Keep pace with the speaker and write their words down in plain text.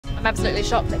I'm absolutely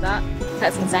shocked at that.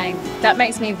 That's insane. That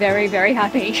makes me very, very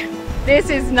happy. This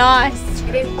is nice.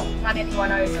 We didn't run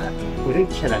anyone over. We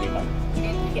didn't kill anyone. We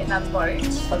didn't get another boat.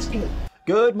 That's good.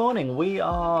 Good morning. We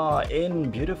are in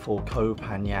beautiful Koh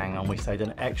Phangan and we stayed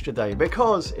an extra day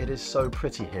because it is so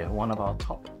pretty here. One of our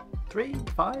top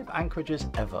 5 anchorages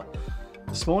ever.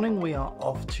 This morning we are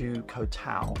off to Koh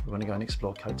Tao. We're going to go and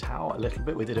explore Koh Tao a little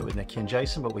bit. We did it with Nicky and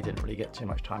Jason, but we didn't really get too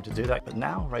much time to do that. But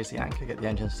now, raise the anchor, get the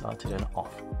engine started and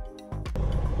off.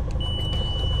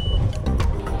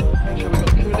 Make sure we've got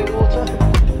cooling water.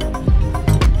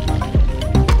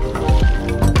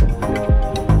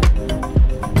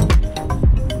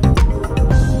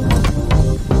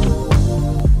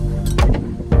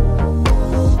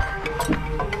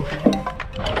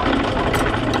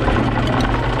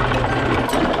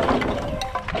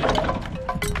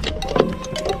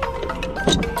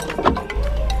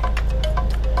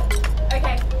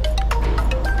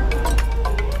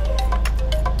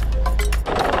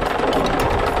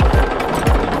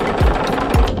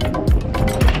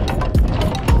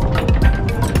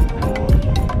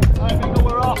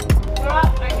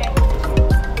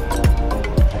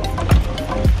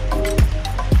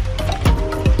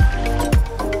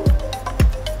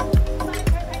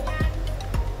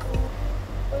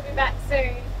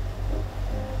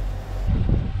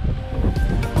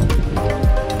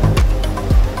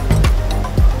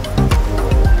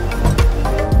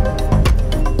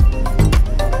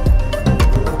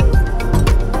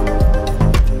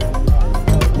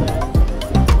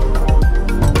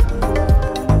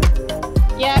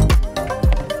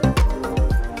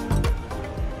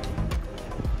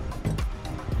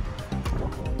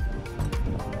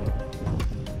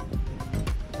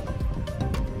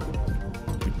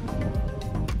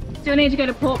 Still need to go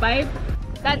to port, babe.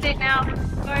 That's it now.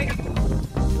 Go.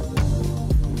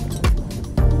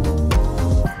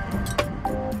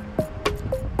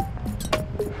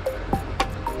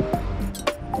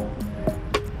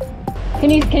 Can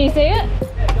you see it?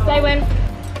 Say when.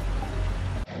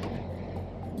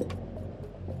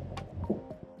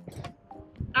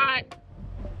 All right,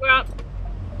 we're up.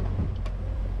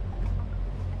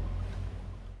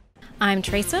 I'm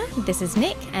Teresa, this is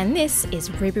Nick, and this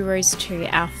is Ruby Rose 2,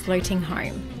 our floating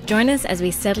home. Join us as we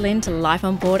settle into life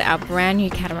on board our brand new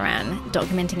catamaran,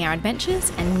 documenting our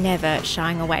adventures and never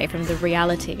shying away from the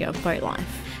reality of boat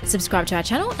life. Subscribe to our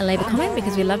channel and leave a comment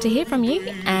because we love to hear from you,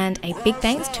 and a big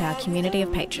thanks to our community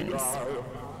of patrons.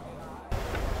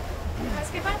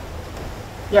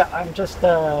 Yeah, I'm just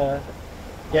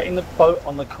getting the boat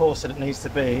on the course that it needs to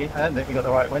be. I don't think we got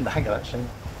the right wind angle actually.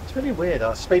 It's really weird.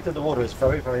 Our speed of the water is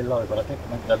very, very low, but I think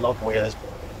maybe the log weir has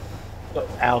got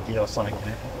algae or something in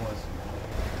it.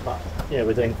 But yeah,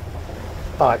 we're doing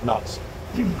 5 knots.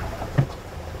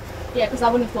 Yeah, because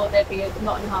I wouldn't have thought there'd be a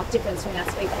knot and a half difference between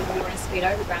our speed when we were in speed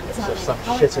overground. It's just some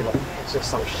shit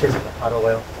in the paddle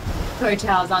wheel. Koh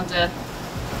Tao's under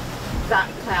that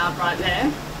cloud right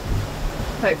there.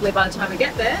 Hopefully by the time we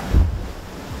get there,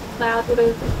 the cloud would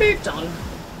have moved on.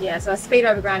 Yeah, so our speed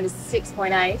overground is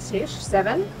 6.8-ish,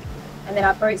 7. And then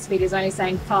our boat speed is only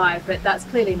saying 5, but that's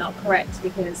clearly not correct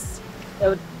because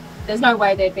there's no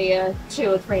way there'd be a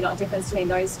 2 or 3 knot difference between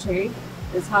those two.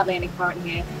 There's hardly any current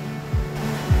here.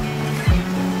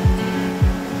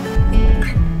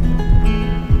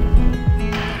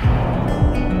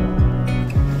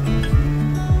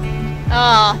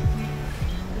 Ah,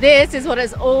 this is what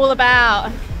it's all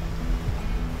about.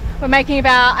 We're making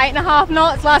about 8.5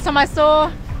 knots last time I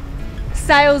saw.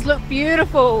 Sails look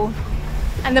beautiful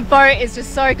and the boat is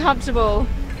just so comfortable.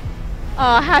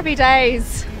 Oh, happy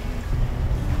days.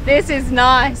 This is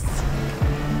nice.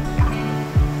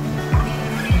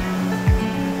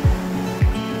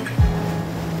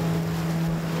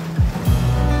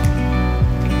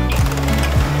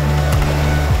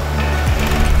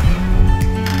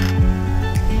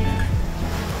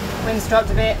 Wind's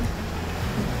dropped a bit,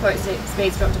 boat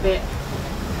speed's dropped a bit.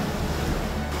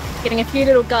 Getting a few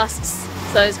little gusts,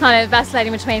 so it's kind of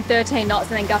vacillating between 13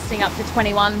 knots and then gusting up to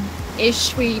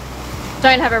 21-ish. We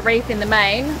don't have a reef in the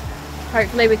main.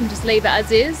 Hopefully we can just leave it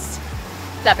as is.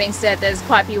 That being said, there's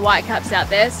quite a few whitecaps out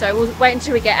there, so we'll wait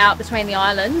until we get out between the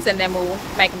islands and then we'll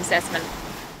make an assessment.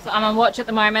 So I'm on watch at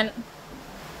the moment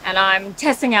and I'm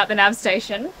testing out the nav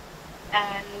station.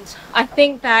 And I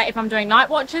think that if I'm doing night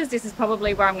watches, this is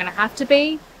probably where I'm going to have to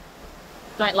be.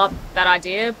 Don't love that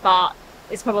idea, but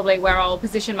it's probably where I'll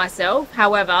position myself.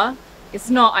 However, it's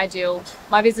not ideal.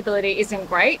 My visibility isn't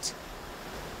great.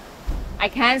 I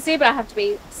can see, but I have to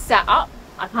be sat up.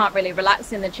 I can't really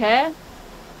relax in the chair.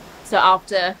 So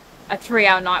after a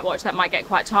 3-hour night watch, that might get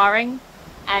quite tiring.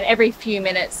 And every few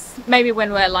minutes, maybe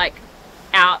when we're like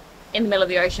out in the middle of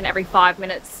the ocean every 5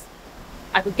 minutes.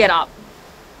 I could get up,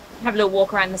 have a little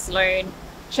walk around the saloon,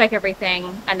 shake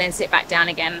everything, and then sit back down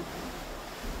again.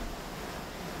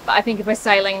 But I think if we're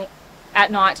sailing at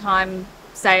night time,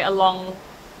 say along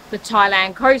the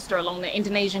Thailand coast or along the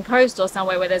Indonesian coast or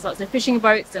somewhere where there's lots of fishing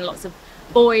boats and lots of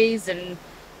buoys and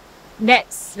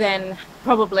nets, then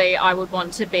probably I would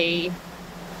want to be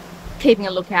keeping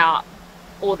a lookout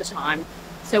all the time.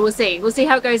 So we'll see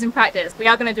how it goes in practice. We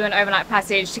are going to do an overnight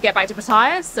passage to get back to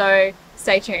Pattaya, so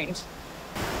stay tuned.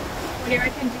 What do you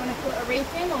reckon? Do you want to put a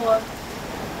reef in, or?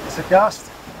 It's a gust.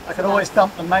 I can always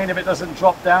dump the main if it doesn't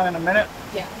drop down in a minute.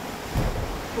 Yeah.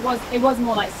 It was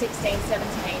more like 16,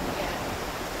 17, yeah.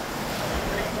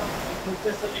 If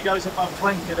this suddenly goes above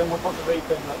 20, then we'll put the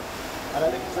reef in, but I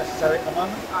don't think it's necessary at the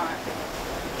moment. Alright.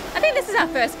 I think this is our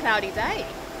first cloudy day.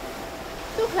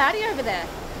 Still cloudy over there.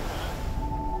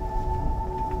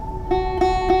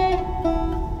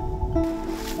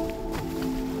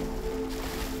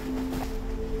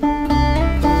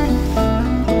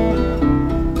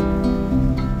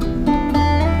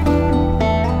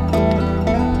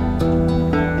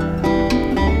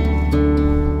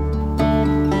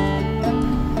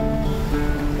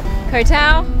 Koh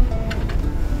Tao,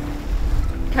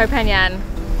 Koh Phangan.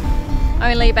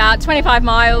 Only about 25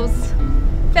 miles,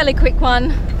 fairly quick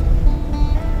one.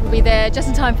 We'll be there just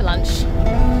in time for lunch.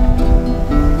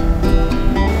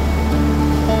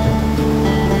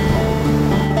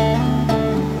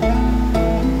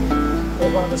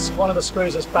 One of the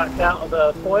screws is backed out of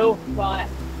the foil. Right.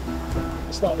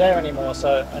 It's not there anymore,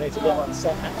 so I need to get one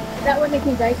set. Is that what Nick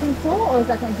and Terysa saw, or is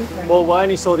that something different? Well, I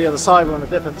only saw the other side one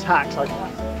with a different tack, so I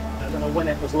don't know when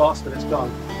it was lost, but it's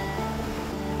gone.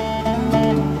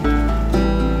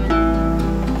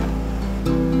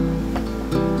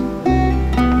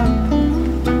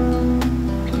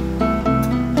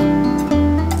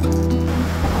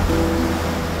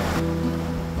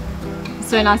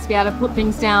 So nice to be able to put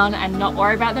things down and not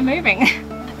worry about them moving.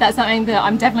 That's something that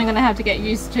I'm definitely going to have to get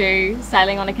used to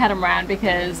sailing on a catamaran,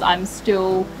 because I'm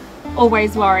still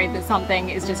always worried that something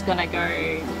is just going to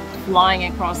go flying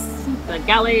across the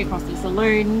galley, across the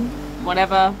saloon,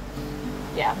 whatever.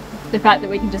 Yeah, the fact that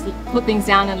we can just put things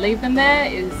down and leave them there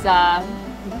is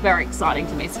very exciting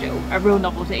to me still, a real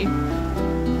novelty.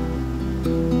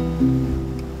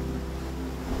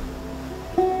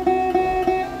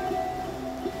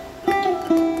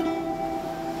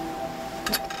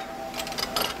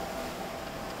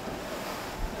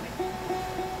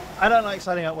 I don't like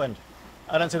sailing upwind.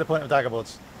 I don't see the point of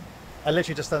daggerboards. I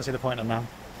literally just don't see the point of them now.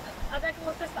 Are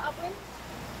daggerboards just for upwind?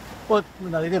 Well,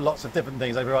 no, they do lots of different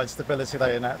things. They provide stability,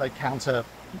 they counter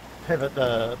pivot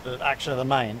the action of the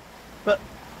main. But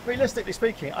realistically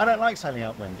speaking, I don't like sailing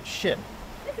upwind. It's shit.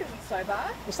 This isn't so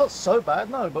bad. It's not so bad,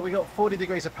 no, but we got 40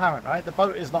 degrees apparent, right? The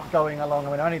boat is not going along,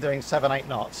 I mean, only doing 7-8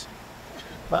 knots.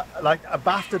 But like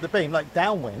abaft of the beam, like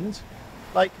downwind,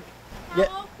 like, yeah.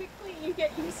 How quickly you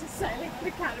get used to sailing on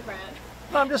a catamaran?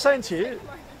 No, I'm just saying to you.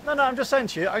 No, I'm just saying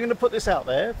to you, I'm going to put this out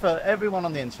there for everyone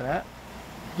on the internet.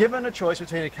 Given a choice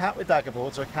between a cat with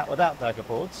daggerboards or a cat without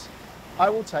daggerboards, I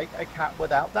will take a cat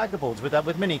without daggerboards,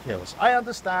 with mini keels. I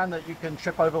understand that you can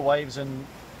trip over waves, and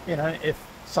you know, if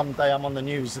someday I'm on the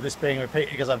news of this being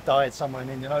repeated because I've died somewhere in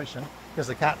the Indian Ocean because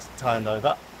the cat's turned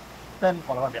over, then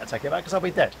well, I won't be able to take it back because I'll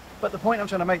be dead. But the point I'm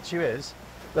trying to make to you is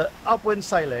that upwind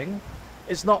sailing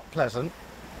is not pleasant.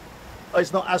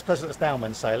 It's not as pleasant as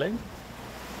downwind sailing,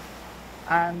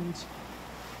 and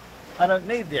I don't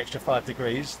need the extra 5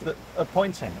 degrees that are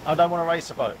pointing. I don't want to race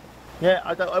a boat. Yeah,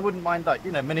 I wouldn't mind that,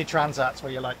 you know, mini transats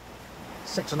where you're like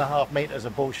 6.5 meters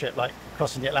of bullshit, like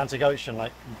crossing the Atlantic Ocean,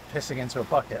 like pissing into a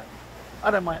bucket.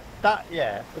 I don't mind that,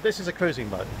 yeah, but this is a cruising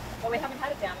boat. Well, we haven't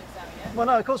had a downwind sail yet. Well,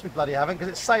 no, of course we bloody haven't, because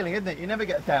it's sailing, isn't it? You never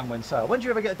get a downwind sail. When do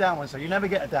you ever get a downwind sail? You never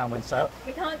get a downwind sail.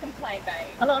 We can't complain, babe.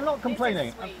 No, I'm not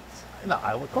complaining. This is sweet. No,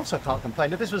 of course I can't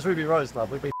complain. If this was Ruby Rose,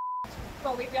 love, we'd be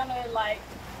Well, we'd be on a, like,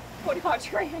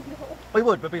 45-degree angle. We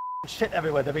would, but there'd be shit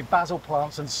everywhere. There'd be basil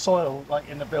plants and soil like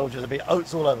in the bilges. There'd be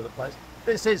oats all over the place.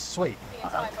 This is sweet. The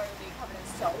entire boat would be covered in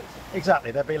salt.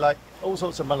 Exactly. There'd be like all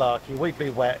sorts of malarkey. We'd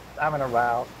be wet, having a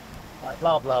row, like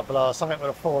blah blah blah. Something would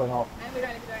have fallen off. And we'd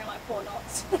only be doing like 4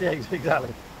 knots. Yeah,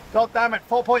 exactly. God damn it,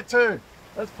 4.2.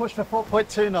 Let's push for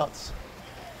 4.2 knots.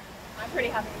 I'm pretty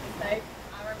happy with this, Dave.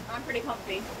 I'm pretty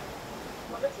comfy.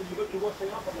 Well, listen, you've got your washing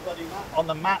up on the bloody mat. On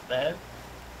the mat there.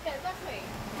 Yeah, exactly.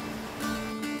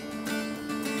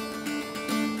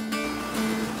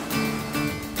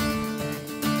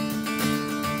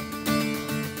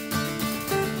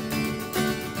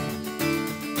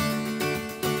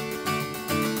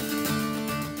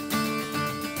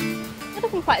 You're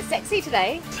looking quite sexy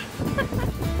today.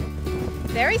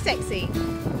 Very sexy.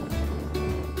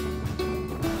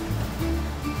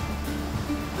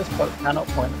 This boat cannot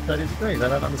point at 30 degrees. I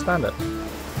don't understand it.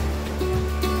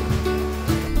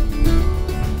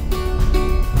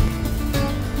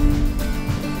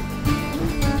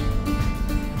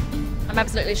 I'm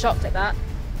absolutely shocked at that.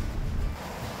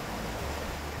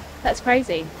 That's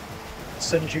crazy. As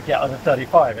soon as you get under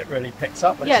 35, it really picks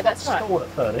up. But Yeah, it's not that's right. stalled at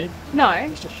 30. No,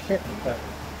 It's just shit at 30.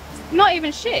 not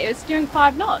even shit. It was doing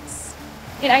 5 knots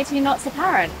in 18 knots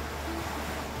apparent.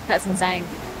 That's insane.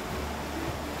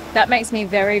 That makes me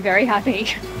very, very happy.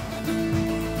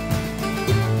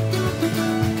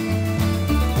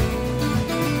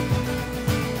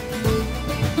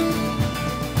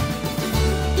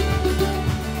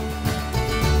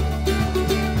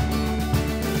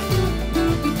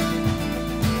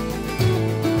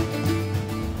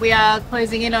 We are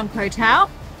closing in on Koh Tao,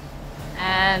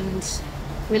 and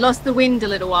we lost the wind a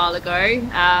little while ago.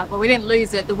 Well, we didn't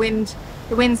lose it. The wind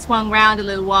swung round a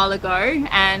little while ago,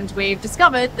 and we've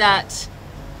discovered that,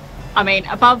 I mean,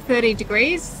 above 30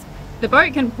 degrees, the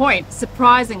boat can point,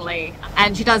 surprisingly,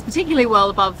 and she does particularly well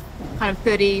above kind of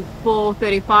 34,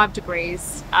 35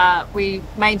 degrees. We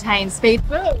maintain speed.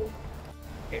 Whoa,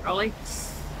 bit rolly.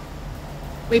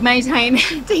 We maintain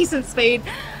decent speed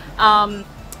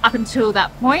up until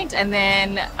that point, and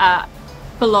then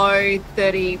below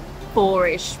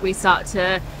 34-ish we start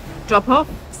to drop off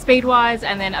speed-wise,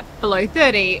 and then below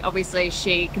 30 obviously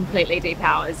she completely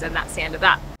depowers, and that's the end of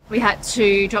that. We had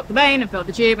to drop the main and fill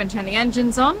the jib and turn the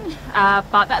engines on,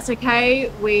 but that's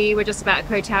okay. We were just about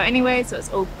Koh Tao anyway, so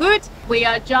it's all good. We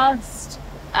are just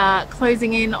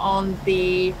closing in on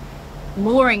the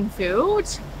mooring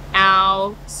field.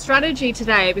 Our strategy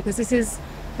today, because this is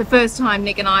the first time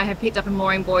Nick and I have picked up a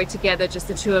mooring buoy together, just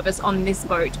the two of us on this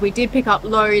boat. We did pick up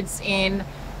loads in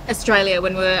Australia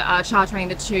when we were chartering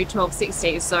the two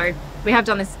 1260s, so we have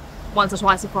done this once or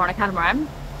twice before on a catamaran,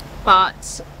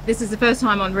 but this is the first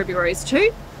time on Ruby Rose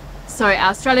 2. So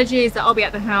our strategy is that I'll be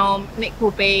at the helm, Nick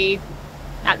will be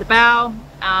at the bow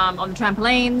on the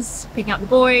trampolines picking up the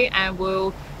buoy, and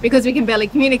because we can barely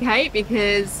communicate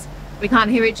because we can't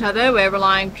hear each other, we're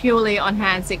relying purely on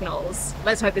hand signals.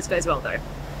 Let's hope this goes well though.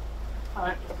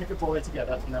 Alright, we'll pick a buoy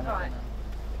together and then Alright.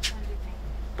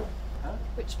 Huh?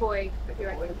 Which buoy do you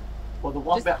reckon? Well, the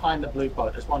one Just- behind the blue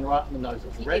boat, there's one right on the nose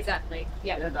of the red. Exactly,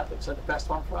 yeah. Yeah, that looks like the best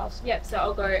one for us. Yep, so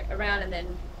I'll go around and then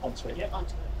Onto it, yeah.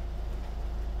 onto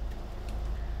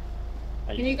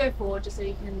it. Can you go forward just so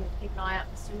you can keep an eye out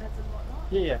for swimmers and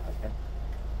whatnot? Yeah, okay.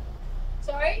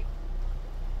 Sorry?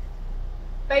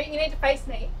 Baby, you need to face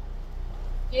me.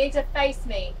 You need to face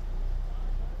me.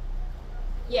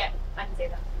 Yeah, I can see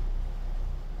that.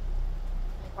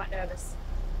 I'm quite nervous.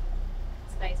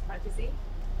 Space quite busy.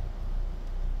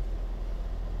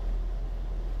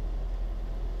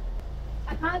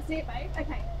 I can't see it, babe.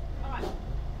 Okay, alright.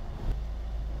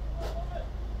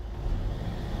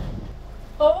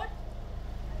 Forward?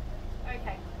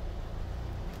 Okay.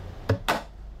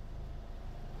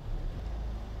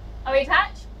 Are we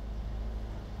attached?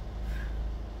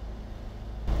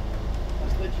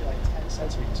 That's literally like 10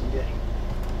 centimetres from getting.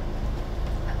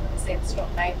 Seems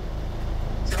strong, mate.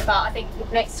 But I think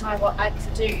next time what I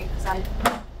could do, because I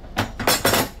can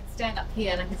stand up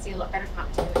here and I can see a lot better from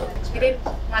up to it. We didn't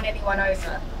run anyone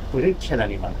over. We didn't kill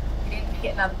anyone. We didn't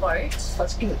hit another boat.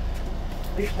 That's good.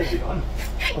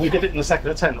 We did it in the second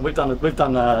attempt. We've done We've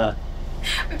done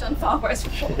far worse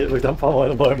before. we've done far more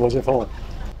than boat was before.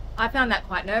 I found that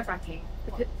quite nerve-wracking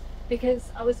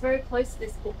because I was very close to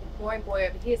this mooring buoy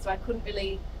over here, so I couldn't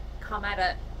really come at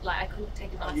it. Like I couldn't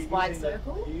take a nice wide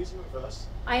circle. Are you using reverse?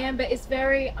 I am, but it's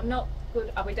very. I'm not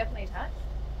good. Are we definitely attached?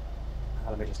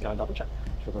 Let me just go and double check.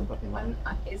 Sure I'm booking line.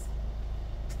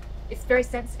 It's very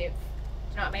sensitive. Do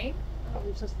you know what I mean? Oh,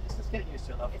 it's just getting used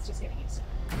to it, love. It's just getting used to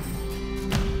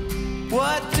it.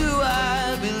 What do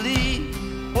I believe?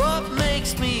 What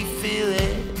makes me feel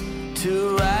it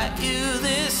to write you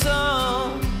this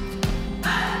song?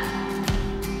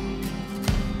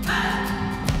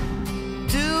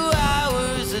 2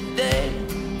 hours a day,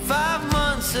 5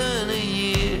 months and a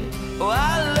year. Oh,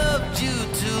 I loved you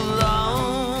too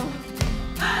long.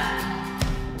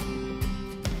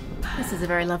 This is a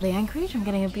very lovely anchorage. I'm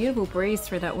getting a beautiful breeze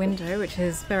through that window, which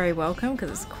is very welcome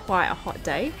because it's quite a hot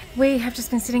day. We have just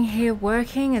been sitting here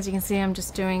working. As you can see, I'm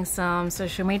just doing some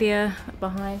social media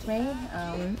behind me,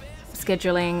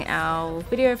 scheduling our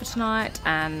video for tonight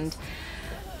and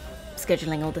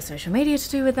scheduling all the social media to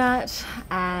do with that.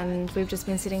 And we've just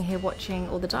been sitting here watching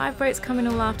all the dive boats come in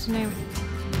all afternoon.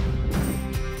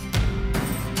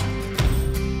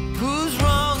 Who's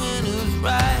wrong and who's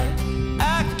right?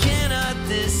 I cannot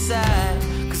decide,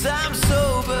 'cause I'm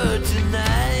sober tonight.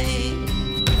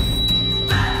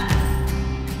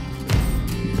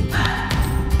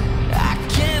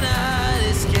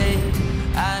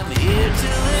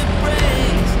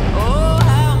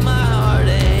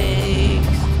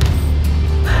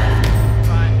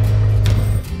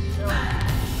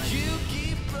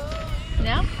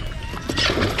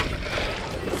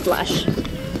 splash.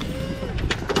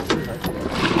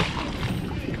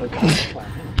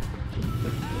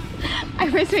 I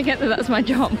always forget that that's my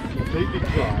job. Completely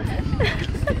dry.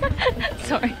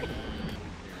 Sorry.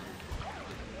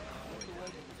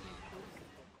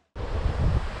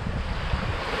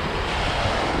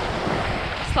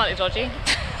 Slightly dodgy.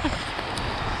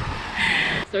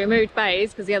 So we moved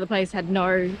bays because the other place had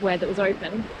nowhere that was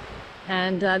open.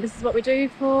 And this is what we do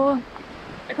for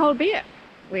a cold beer.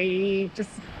 We just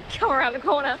come around the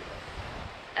corner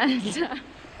and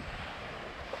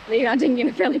leave our dinghy in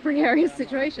a fairly precarious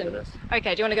situation.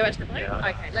 Okay, do you want to go back to the boat? Yeah.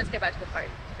 Okay, let's go back to the boat.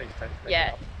 Please don't take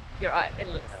Yeah, off you're right, it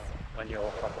looks... when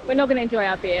you're We're not going to enjoy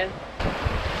our beer.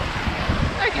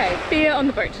 Okay, beer on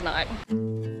the boat tonight.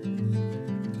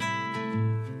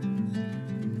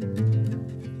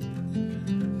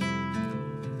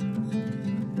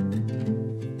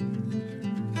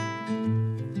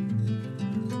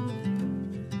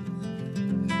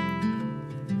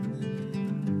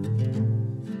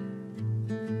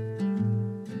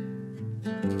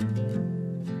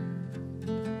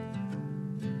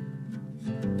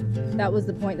 That was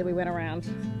the point that we went around.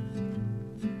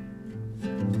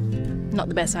 Not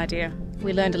the best idea.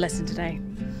 We learned a lesson today.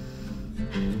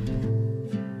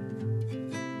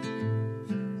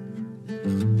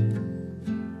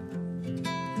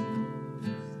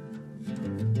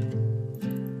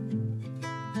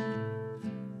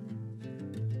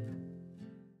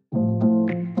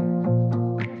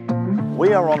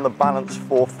 We are on the Balance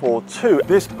 442.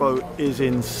 This boat is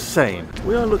insane.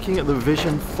 We are looking at the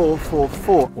Vision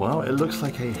 444. Well, it looks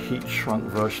like a heat shrunk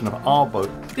version of our boat.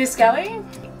 This galley,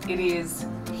 it is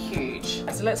huge.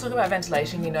 So let's talk about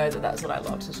ventilation. You know that that's what I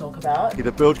love to talk about.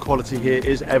 The build quality here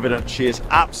is evident. She is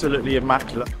absolutely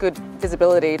immaculate. Good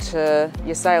visibility to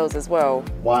your sails as well.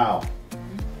 Wow.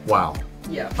 Wow.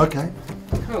 Yeah. Okay.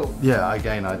 Cool. Yeah,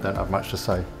 again, I don't have much to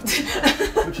say.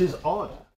 Which is odd.